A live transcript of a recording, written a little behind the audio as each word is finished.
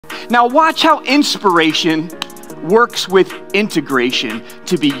Now watch how inspiration works with integration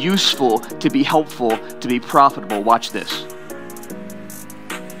to be useful, to be helpful, to be profitable. Watch this.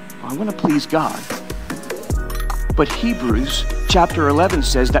 I want to please God. But Hebrews chapter 11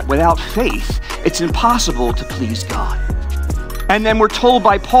 says that without faith, it's impossible to please God. And then we're told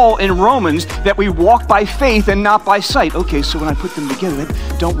by Paul in Romans that we walk by faith and not by sight. Okay, so when I put them together,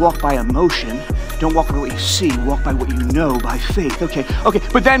 don't walk by emotion. Don't walk by what you see, walk by what you know by faith. Okay.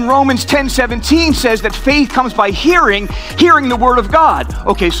 But then Romans 10:17 says that faith comes by hearing the word of God.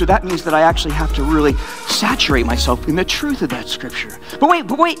 Okay, so that means that I actually have to really saturate myself in the truth of that scripture. But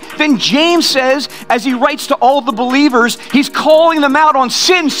wait. Then James says, as he writes to all the believers, he's calling them out on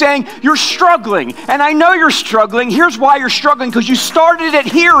sin, saying, you're struggling. And I know you're struggling. Here's why you're struggling, because you started at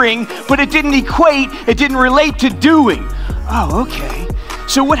hearing, but it didn't equate, it didn't relate to doing. Oh, okay.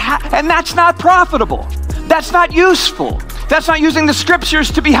 So and that's not profitable. That's not useful. That's not using the scriptures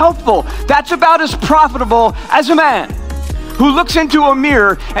to be helpful. That's about as profitable as a man who looks into a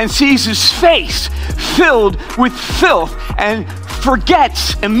mirror and sees his face filled with filth and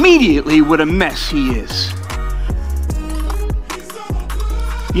forgets immediately what a mess he is.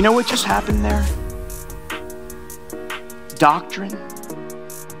 You know what just happened there? Doctrine,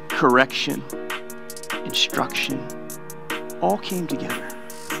 correction, instruction, all came together.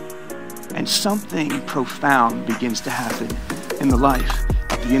 And something profound begins to happen in the life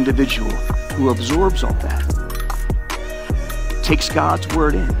of the individual who absorbs all that, takes God's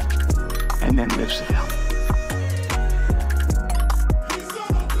word in, and then lives it out.